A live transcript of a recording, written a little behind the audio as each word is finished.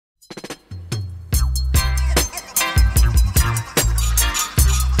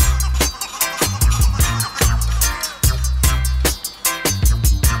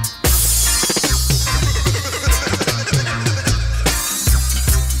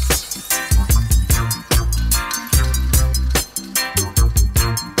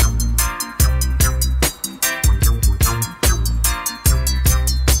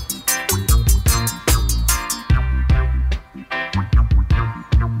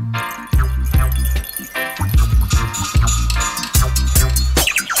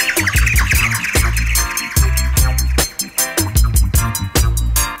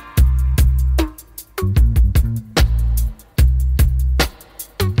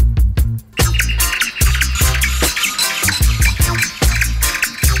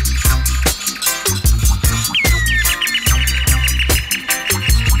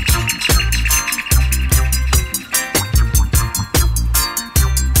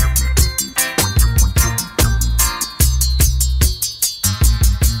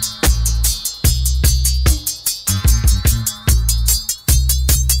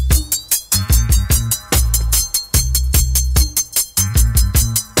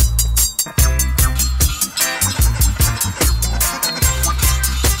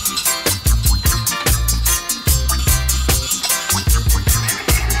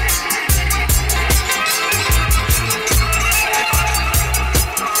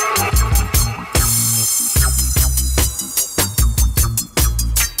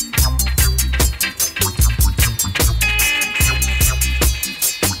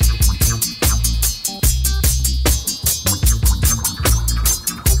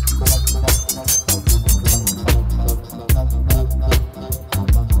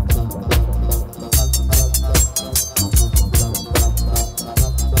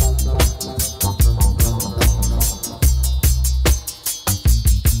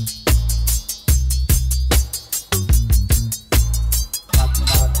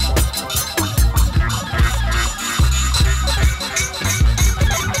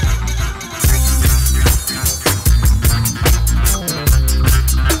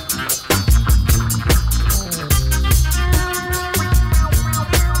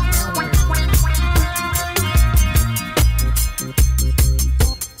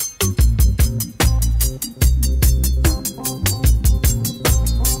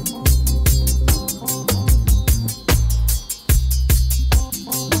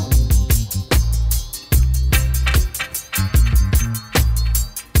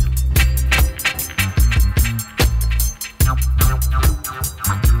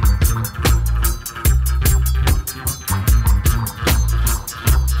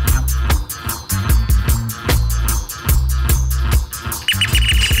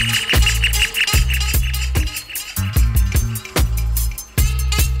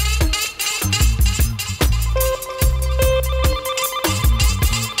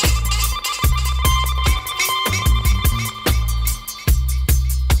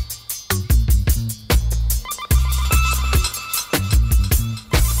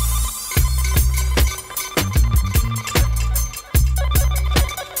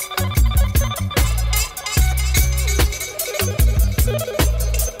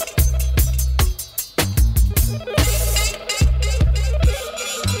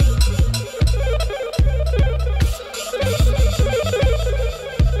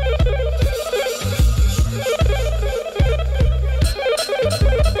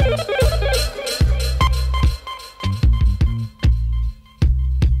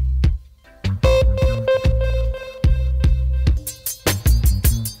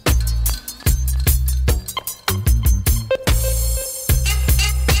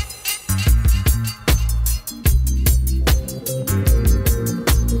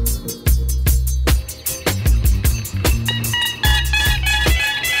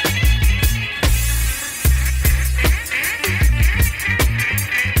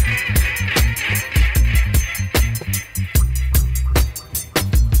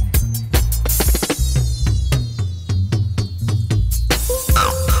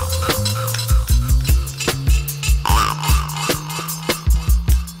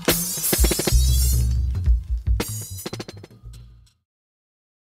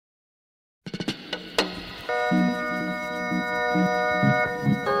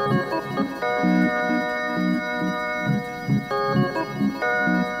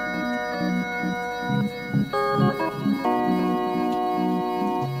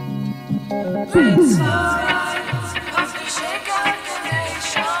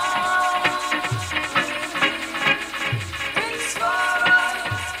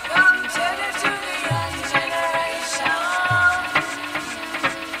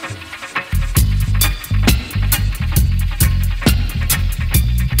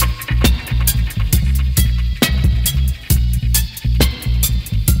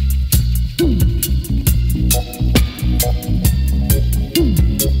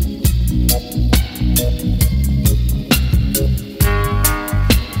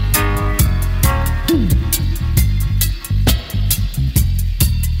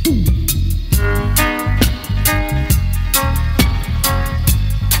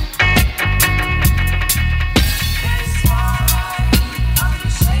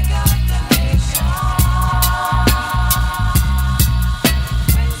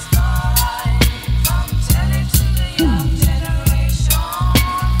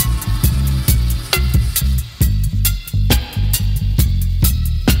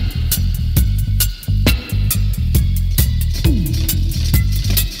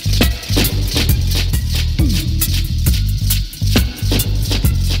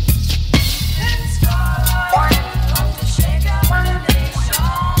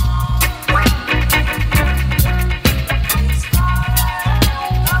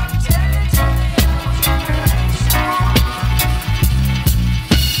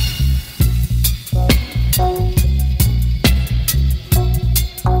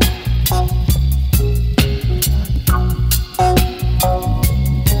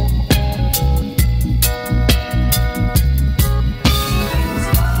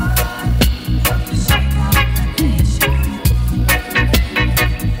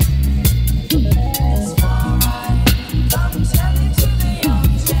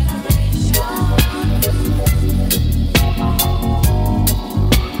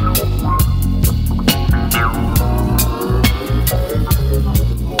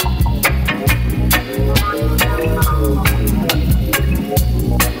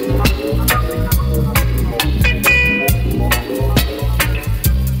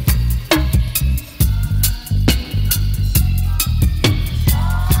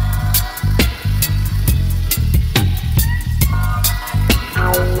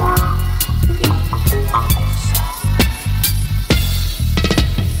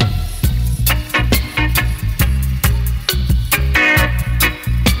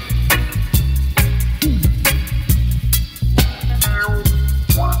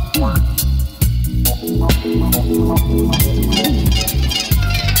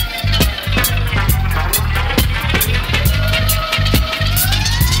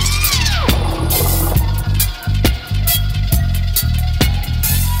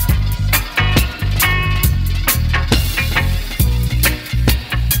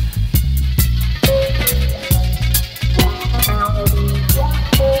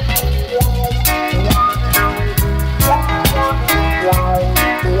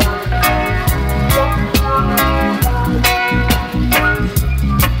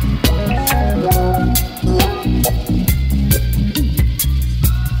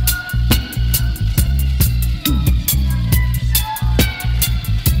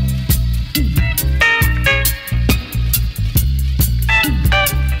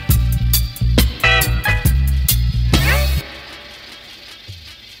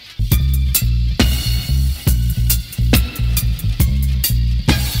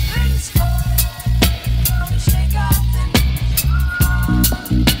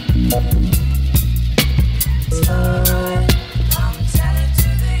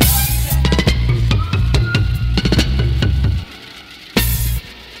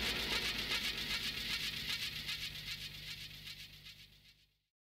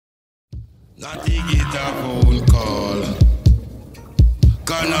Not to get a phone call,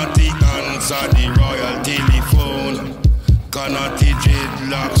 cannot answer the royal telephone, cannot the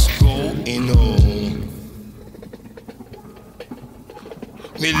dreadlocks going home.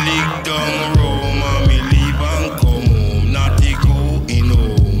 Me lick down Rome and me leave and come home, not to going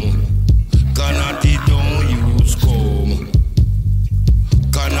home, cannot the don't use comb,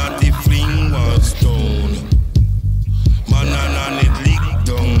 cannot the fling was stone, man and it lick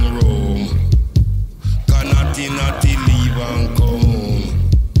down Rome. Not leave and come home.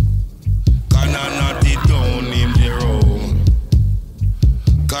 Cannot down in the room.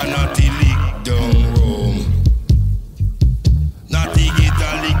 Cannot lick down Rome. Not get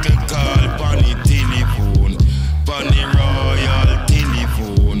a little call on the telephone.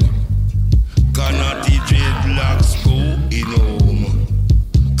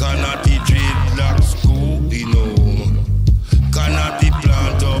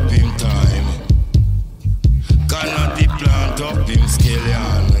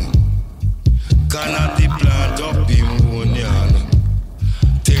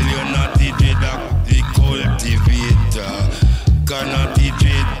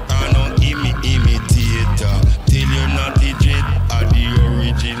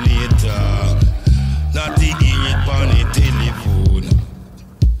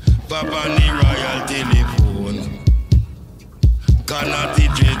 Canati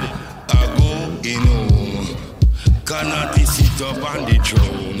dread a go in home. Canati sit up on the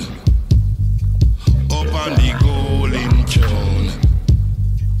throne, up on the golden throne.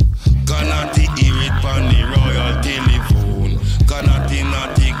 Canati hear it on the royal telephone. Canati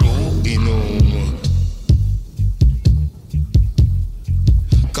natty go in home.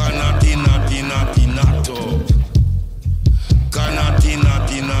 Canati natty natty not up. Canati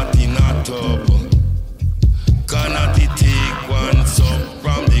natty natty not up. Canati take one sup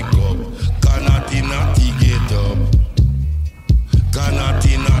from the cup. Canati natty get up.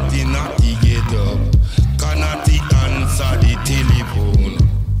 Canati natty natty get up. Canati answer the telephone.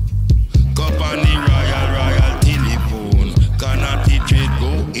 Cup on the royal telephone. Canati trade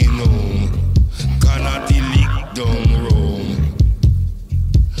go in home. Canati lick down Rome.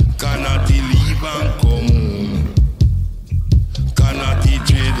 Canati leave and come home. Canati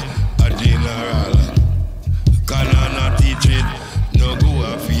trade a general. Canati trade no go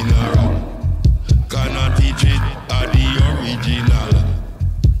a funeral. Canati trade a the original.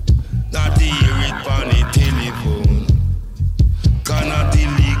 Natty hear it on the telephone. Canati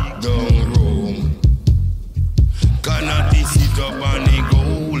lick down Rome. Canati sit up on the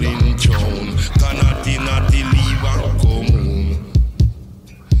golden throne. Canati natty leave and come home.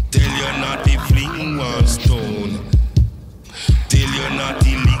 Tell you natty fling one stone. Tell you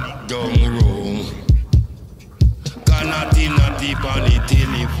natty lick down Rome. Canati natty on the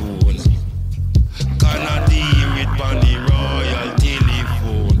telephone. Canati hear it on the royal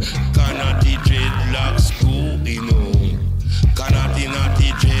telephone. Canati dreadlocks go in home. Canati natty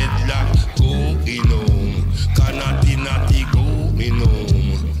dreadlock go in home. Canati natty go in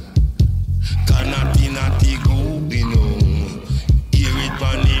home. Canati natty go in home. Hear it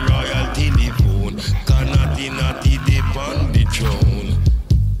on the royal telephone. Canati natty dip on the throne.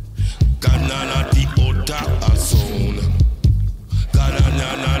 Canati utter a sound.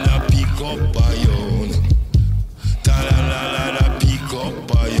 Canana pick up a yawn. Canana pick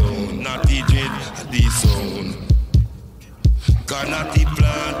up a yawn. Natty dread the sound. Canati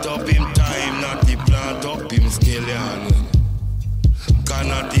plant up him time. Natty plant up him scallion.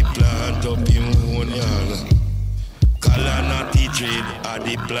 Canati plant up him onion. Canati dread a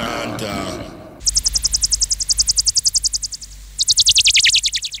the planter.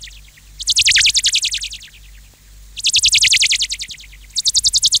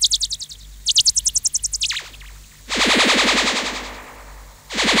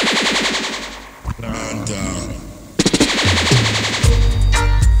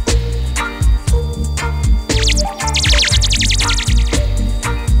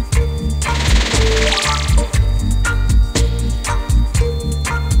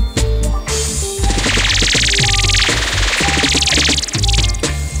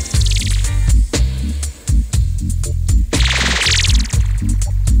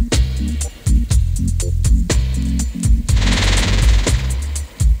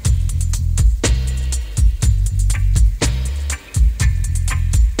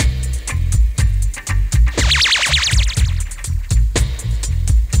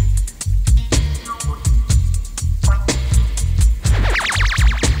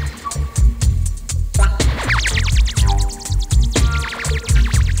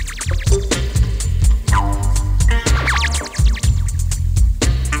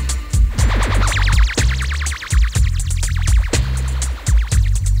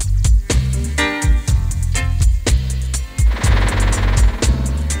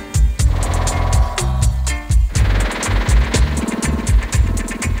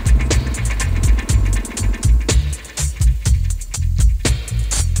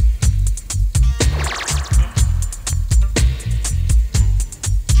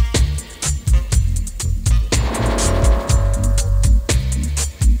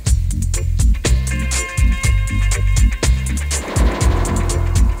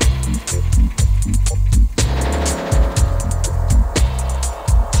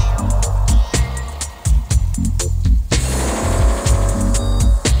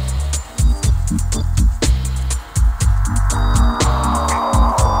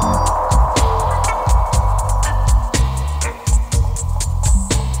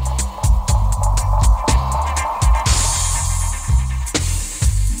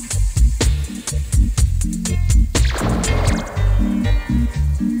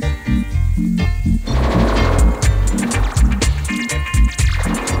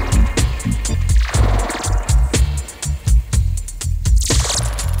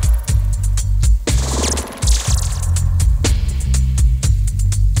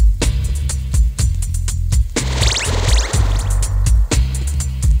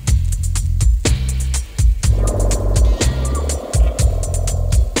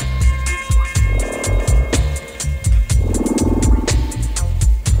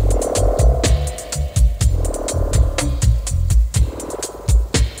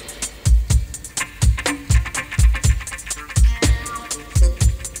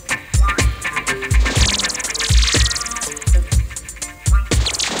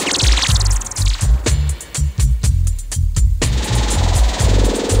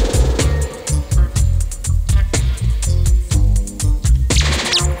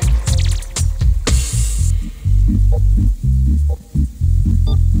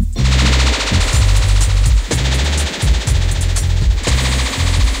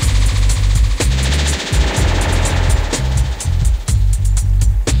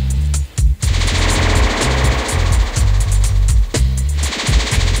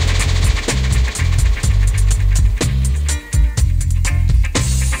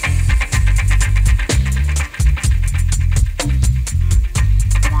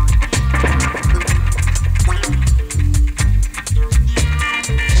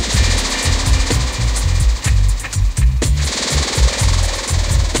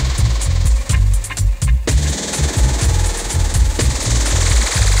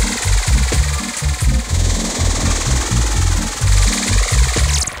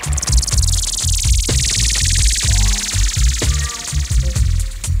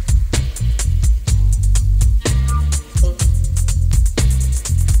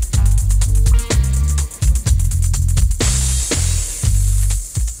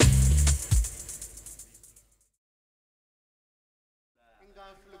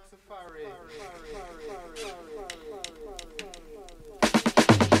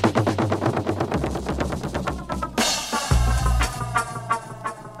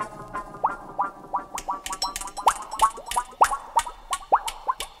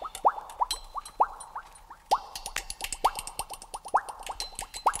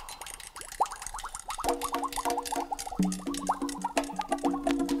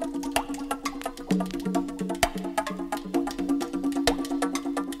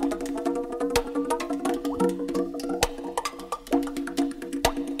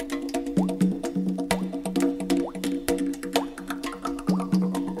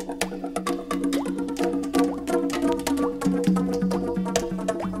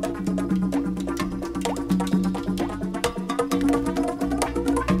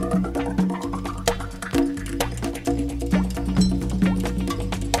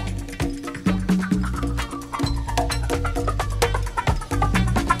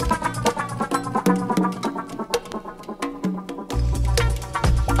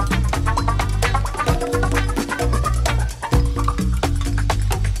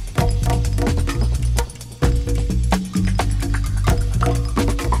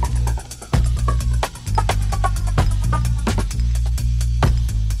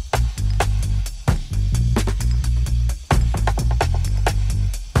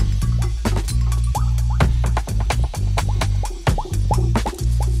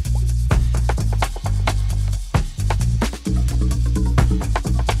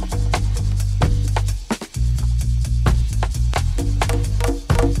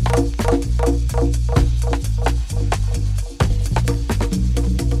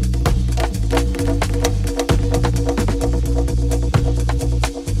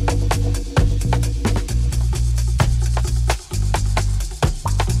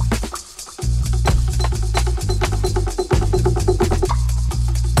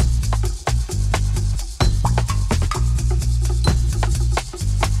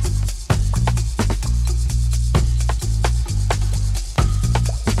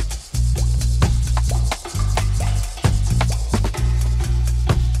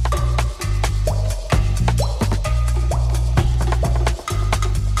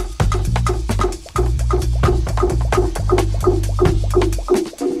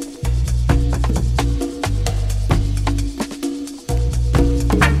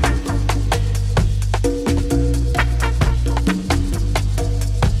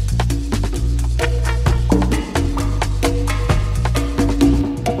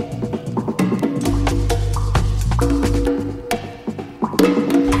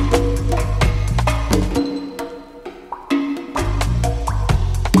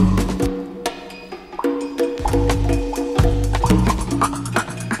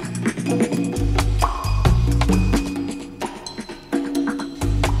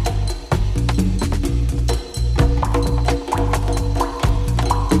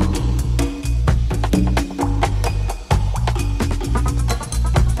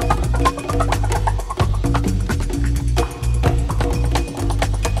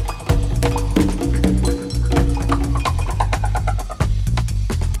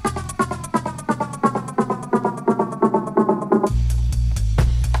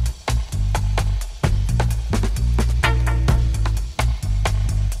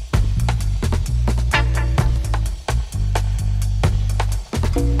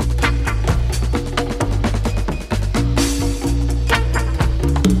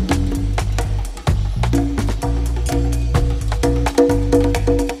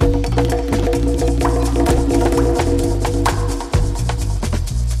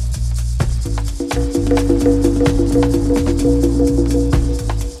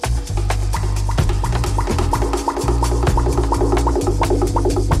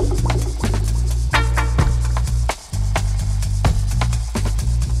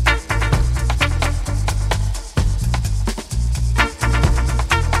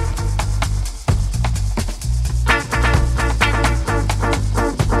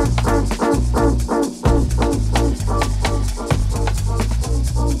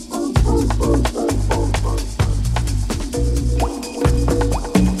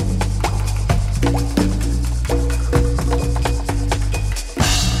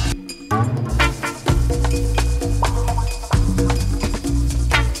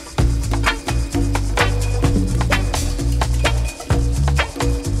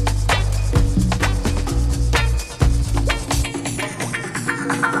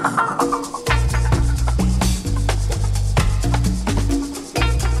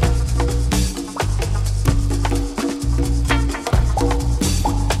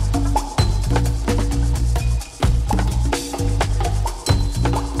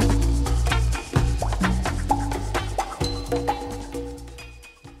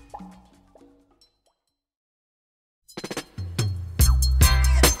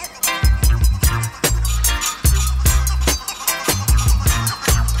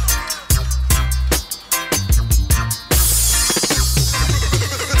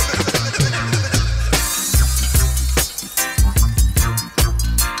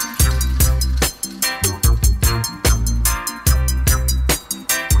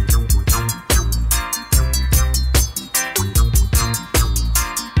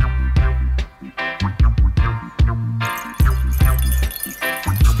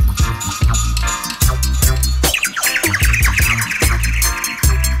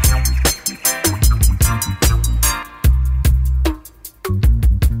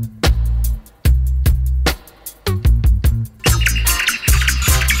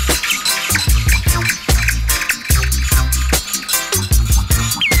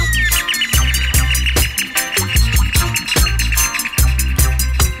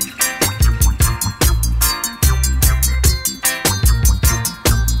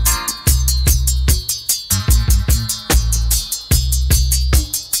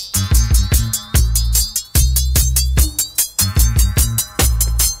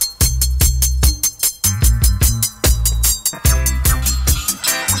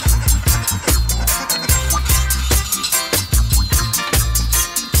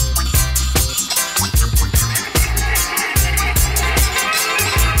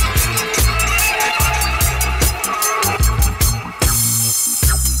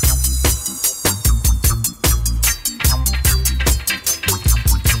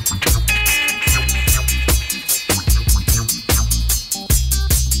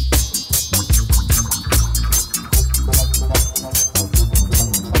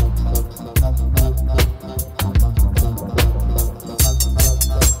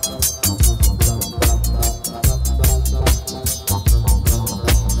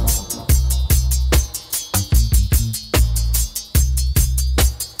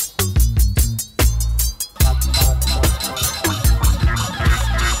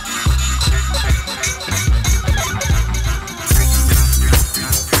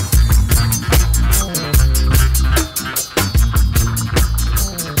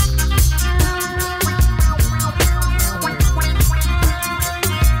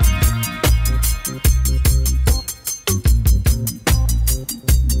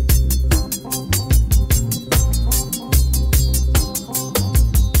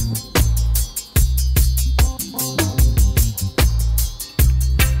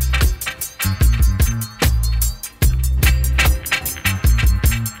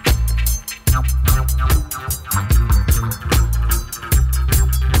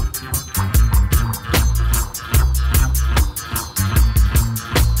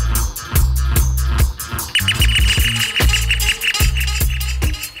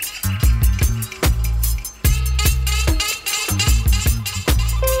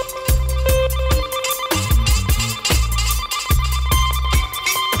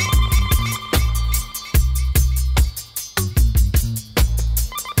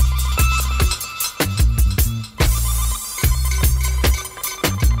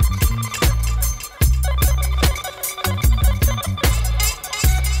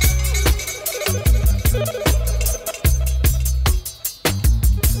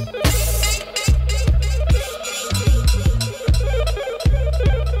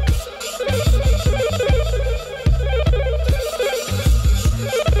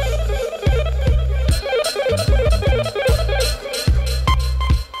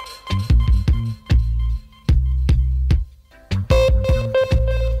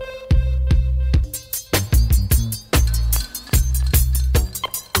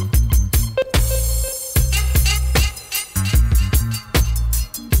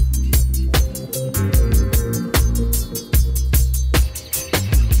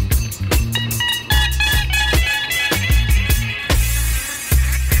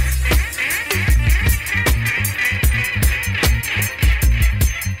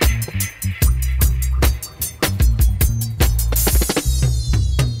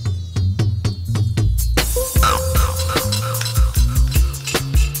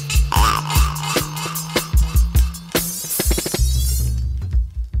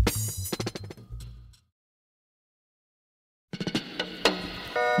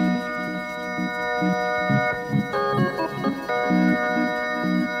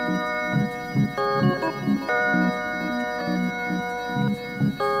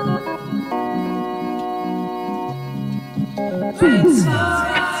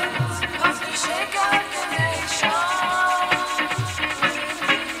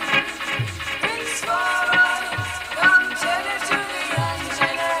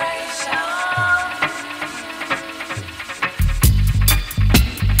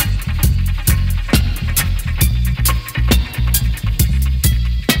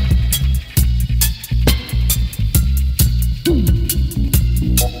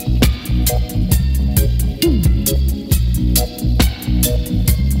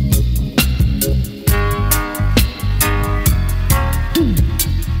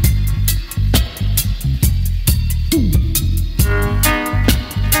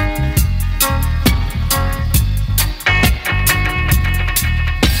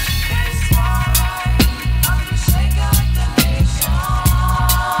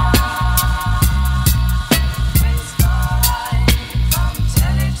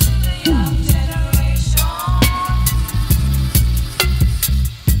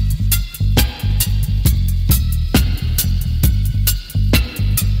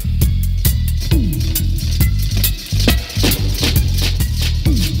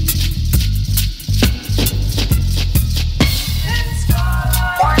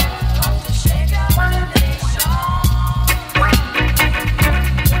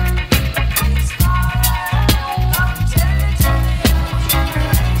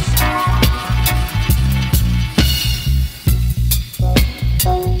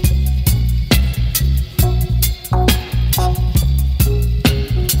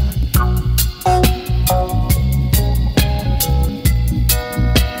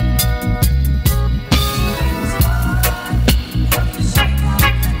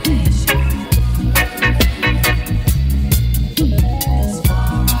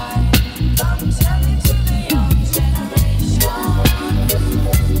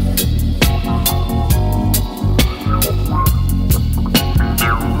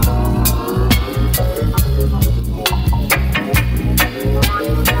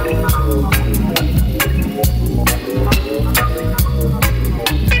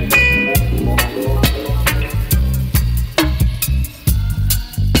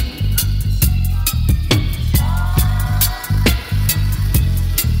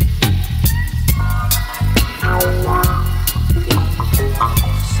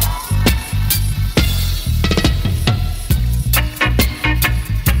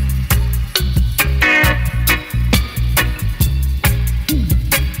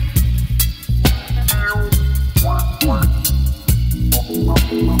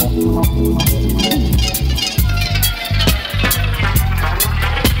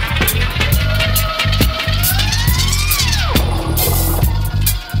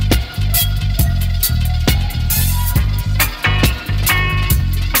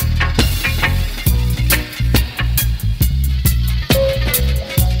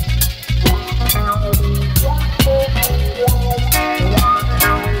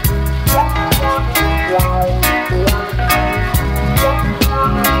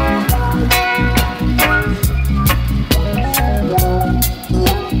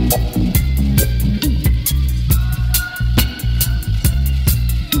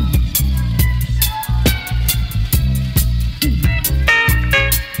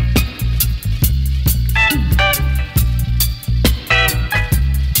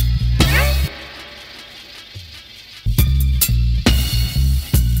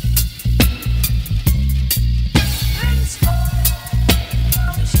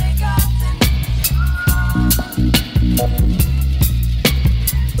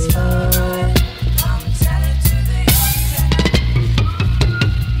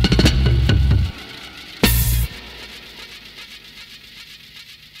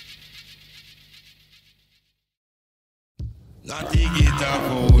 Not he get a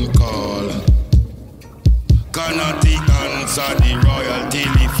phone call. Cannot he answer the royal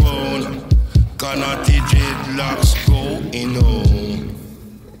telephone. Cannot he dreadlocks going home.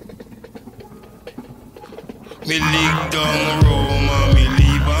 Me lick down Rome and me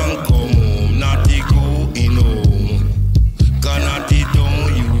leave and come home. Not he going home. Cannot he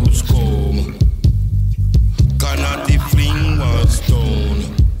don't use comb. Cannot he fling one stone.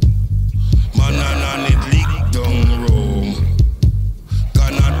 Man and it lick down Rome.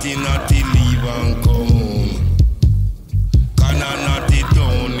 Cannot he leave and come home. Cannot he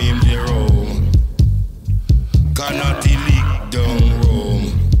down him Jerome. Cannot he lick down Rome.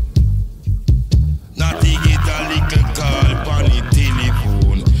 Not he get a little call pon the telephone.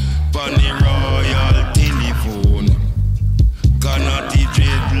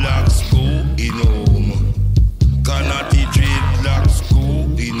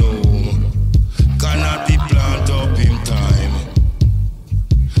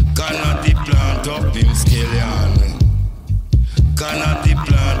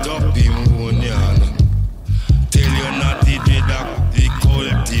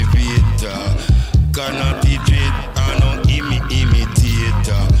 elevator. Cannot dread, I no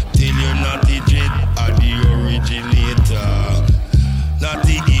imitator. Tell you not the dread, are the originator. Not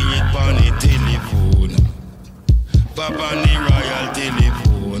the hear it on the telephone. Papa the royal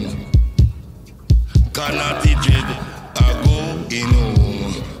telephone. Cannot dread, I go in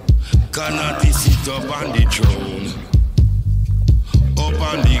home. Cannot sit up on the throne. Up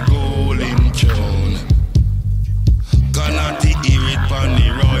on the golden throne. Cannot hear it on the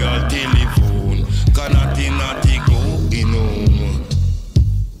royal telephone. Cannot go in home.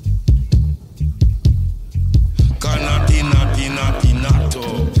 Cannot not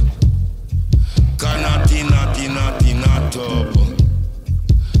up. Cannot not up.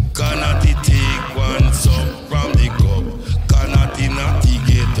 Cannot take one sup from the cup. Cannot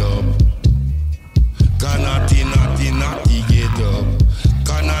get up. Cannot get up.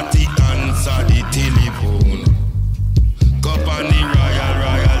 Cannot answer the telephone. Cup on the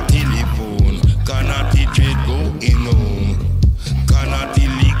royal telephone. Cannot trade go in home. Cannot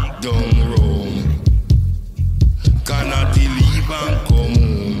lick down Rome. Cannot leave and come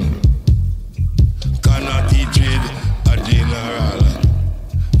home. Cannot trade a general.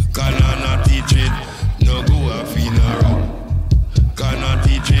 Cannot trade no go a funeral. Cannot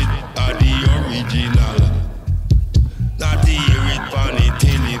trade a the original. Not hear it on the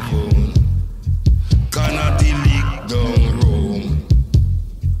telephone. Cannot lick down Rome.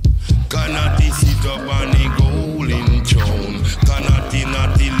 Cannot sit up on the golden throne. Cannot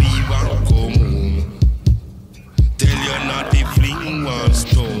leave and come home. Tell you not to fling one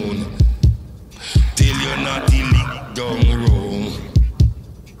stone. Tell you not to lick down Rome.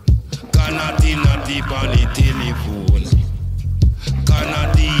 Cannot on the telephone.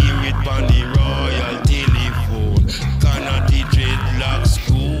 Cannot hear it on the royal telephone. Cannot dreadlocks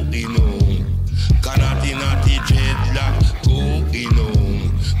go in home. Cannot dreadlock go in home.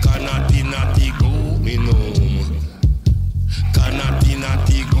 Cannot go in home. Cannot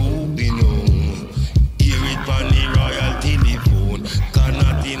go in home. Hear it on the royal telephone.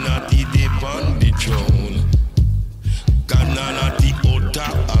 Cannot dip on the throne. Cannot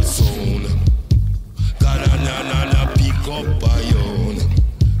utter a sound. Cannot pick up a yawn.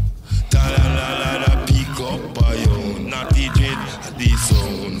 Cannot pick up a yawn. Not the dread the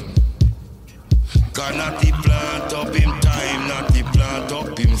sound. Cannot plant up him time. Not the plant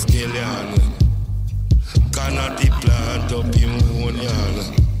up him skeleton. Cannot plant up him onion.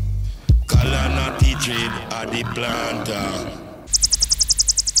 Cannot trade at the planter.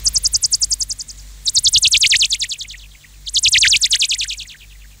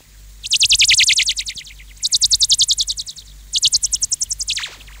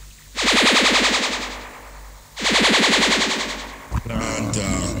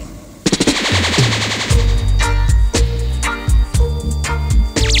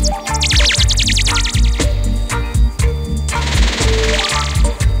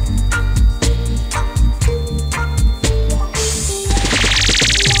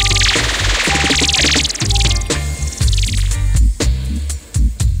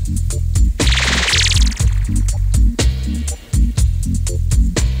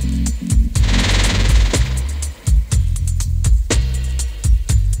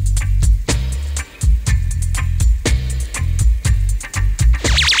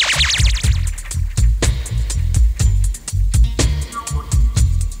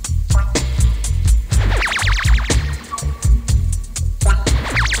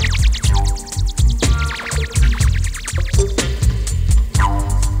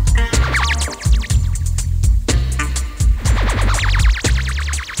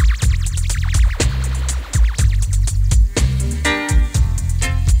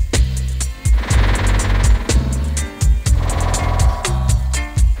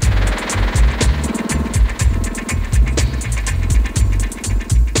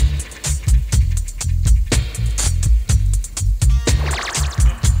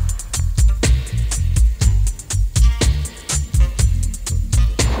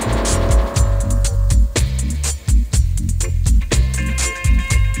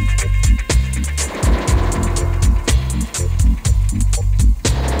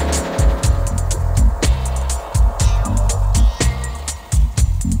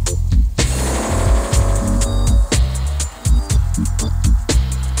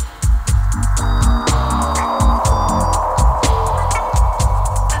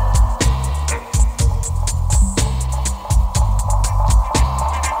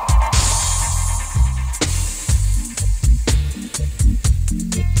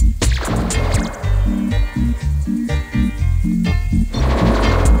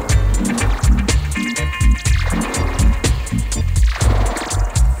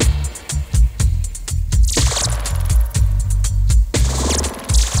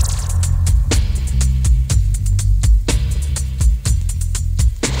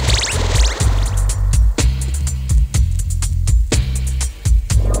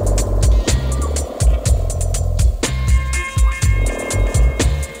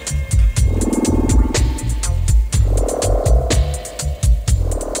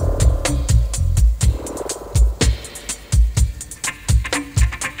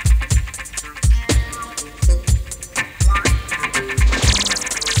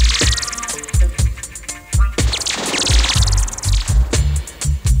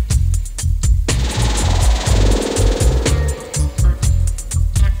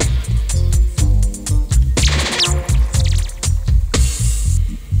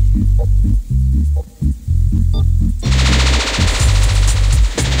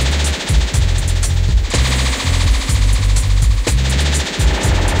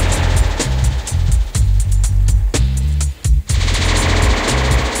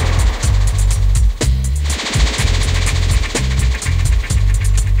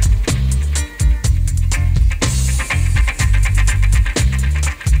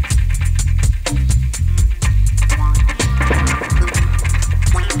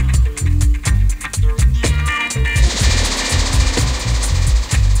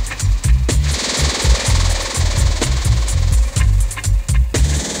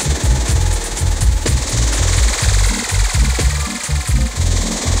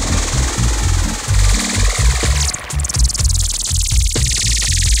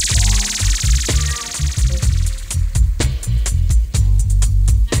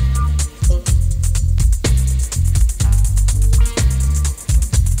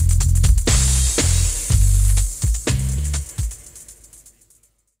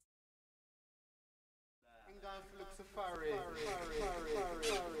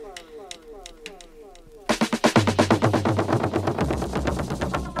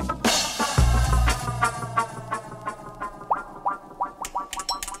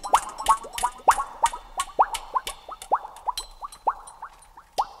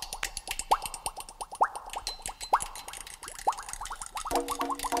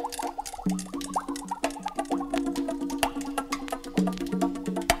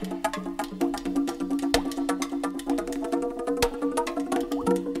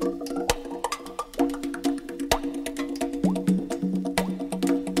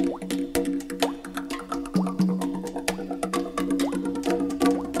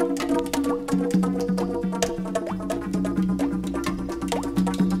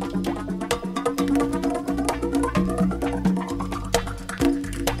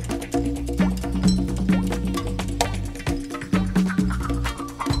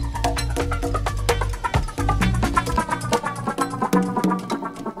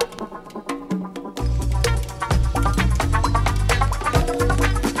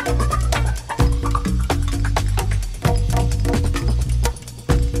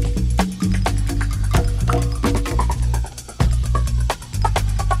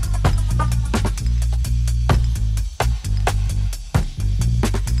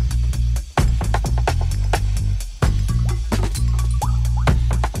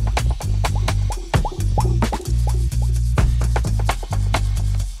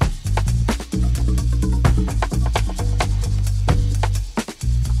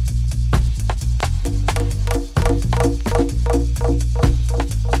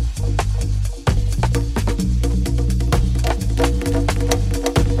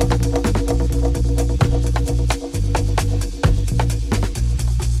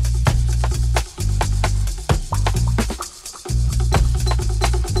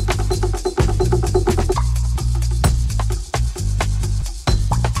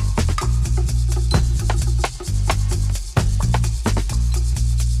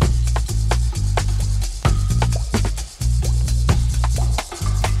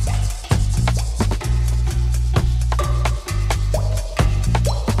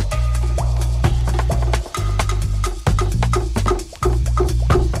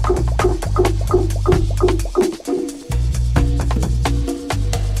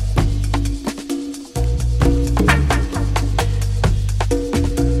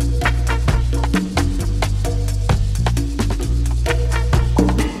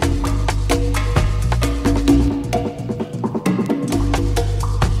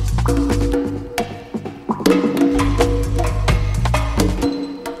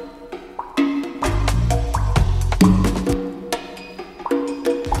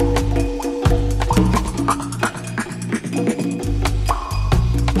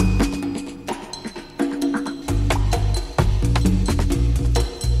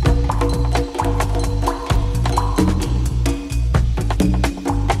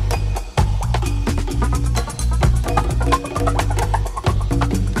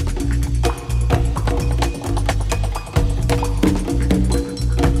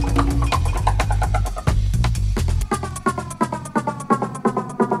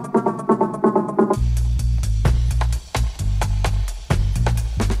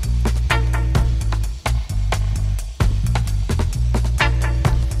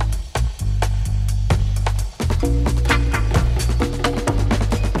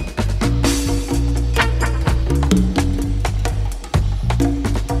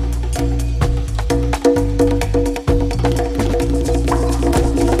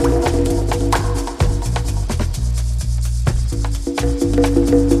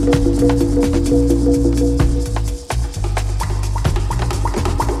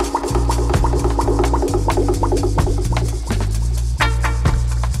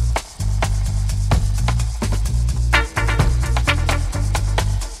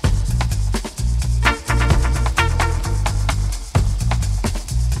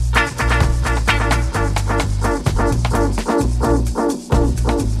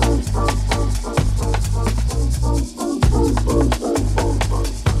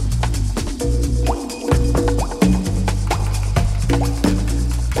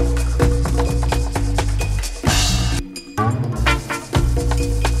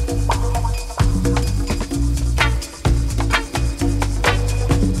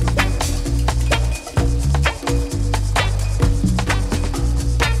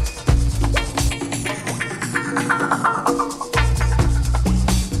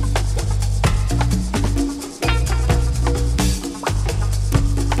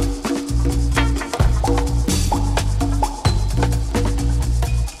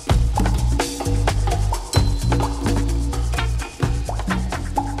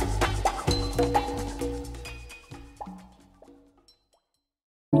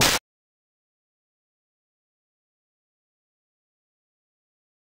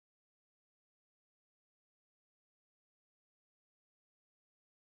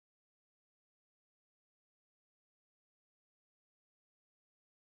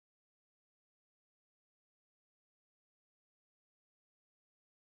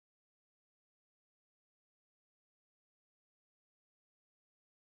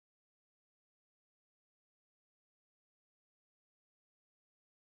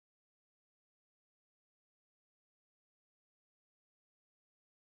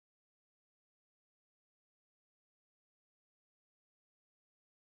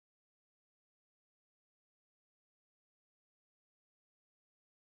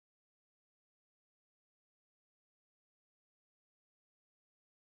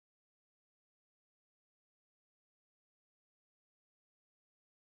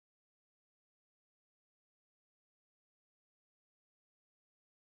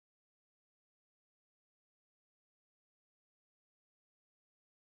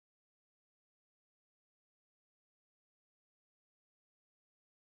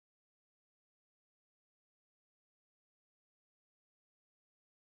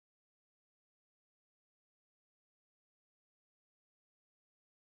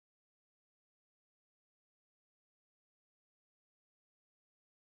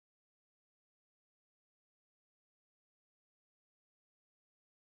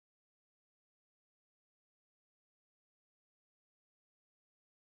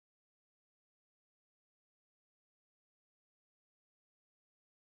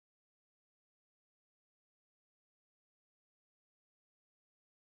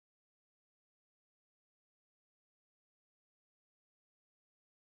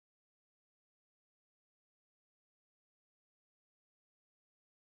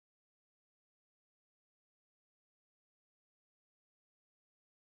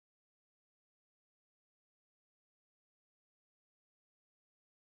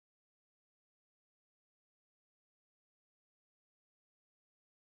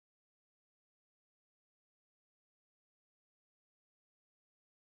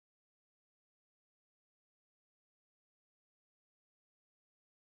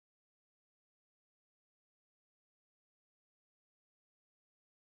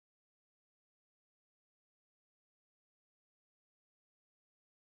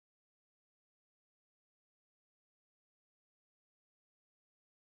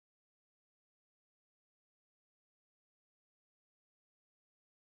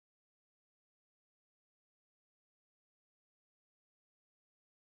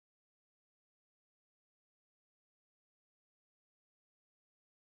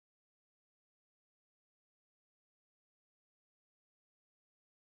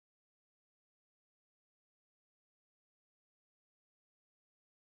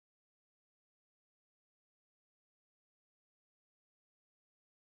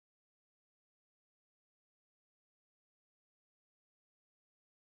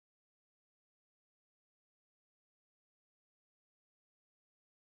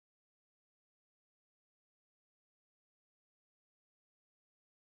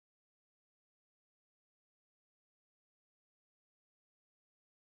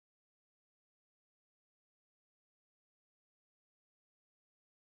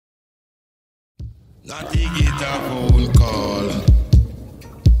 Not he get a phone call.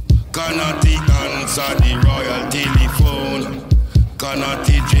 Cannot he answer the royal telephone. Cannot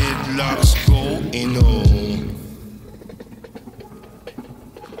he dreadlocks going home.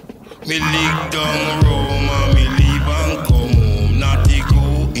 Me lick down Rome and me leave and come home. Not he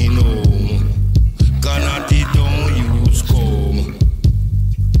going home. Cannot he don't use comb.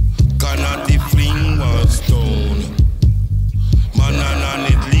 Cannot he fling one stone. Man and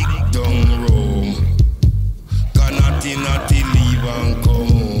it lick down Rome. Cannot he not he leave and come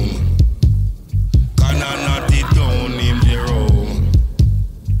home. Cannot not he down him the Rome.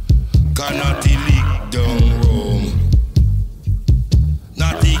 Cannot he lick down Rome.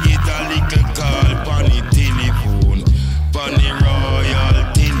 Not he get a little call pon the telephone, pon the royal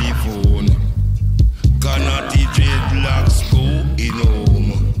telephone. Cannot he dreadlocks going home.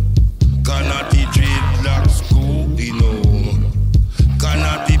 Cannot he dreadlocks going home.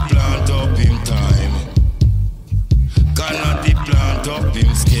 Cannot he plant up him time. Cannot he plant up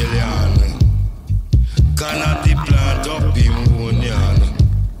him scallion. Cannot he plant up him onion.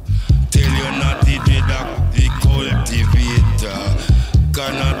 Tell you not he dread the cultivator.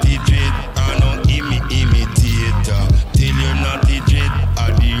 Cannot he dread no imitator. Tell you not he dread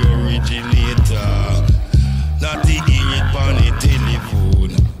the originator. Not he hear it on the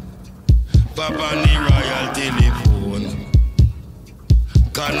telephone. Papa the royal telephone.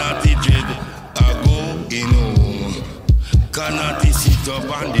 Cannot he dread go in home. Cannot he sit up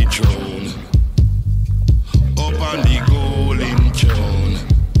on the throne. Up on the golden throne.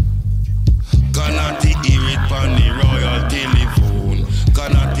 Cannot he hear it on the royal telephone.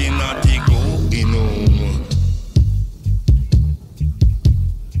 Cannot he not he go in home.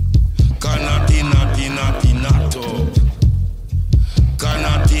 Cannot he not up.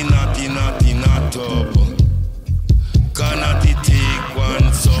 Cannot he not up. Cannot he take one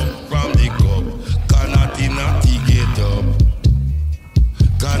sup from the cup. Cannot he not he get up.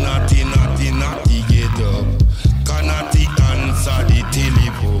 Cannot he not he get up. Cannot he answer the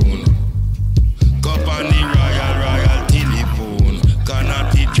telephone. Cup on the royal telephone.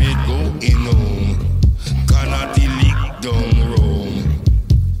 Cannot he trade go in home. Cannot he lick down Rome.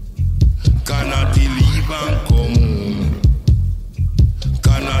 Cannot he leave and come home.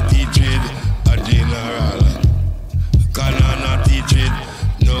 Cannot he trade a general. Cannot he trade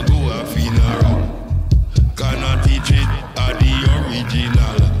no go a funeral. Cannot he trade a the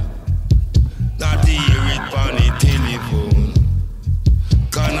original. Not he hear it on the telephone.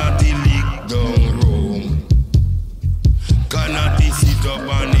 Cannot he lick down Rome. Cannot he sit up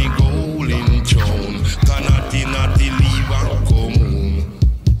on the golden throne. Cannot he not he leave and come home.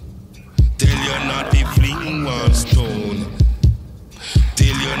 Tell you not he fling one stone.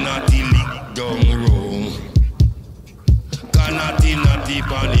 Tell you not he lick down Rome. Cannot he not he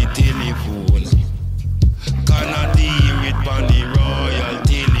on the telephone. Cannot he hear it on the royal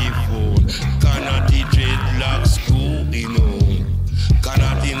telephone. Cannot he dreadlocks going home.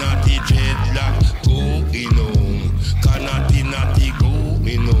 Cannot he not he dreadlocks going home. Cannot he not he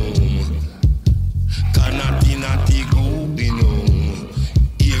going home. Cannot he not he going home.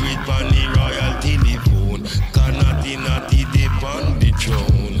 Hear it on the royal telephone. Cannot he not he dip on the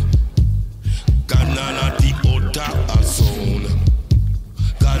throne. Cannot he utter a sound.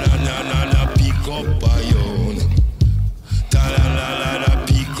 Cannot pick up a yawn. Cannot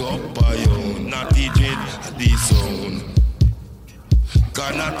pick up a yawn. Not he dread the sound.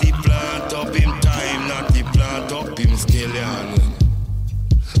 Cannot he plant up him time. Not he plant up him scallion.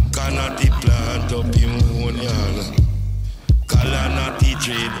 Cannot he plant up him onion. Cannot he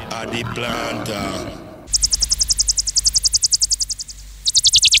trade at the planter.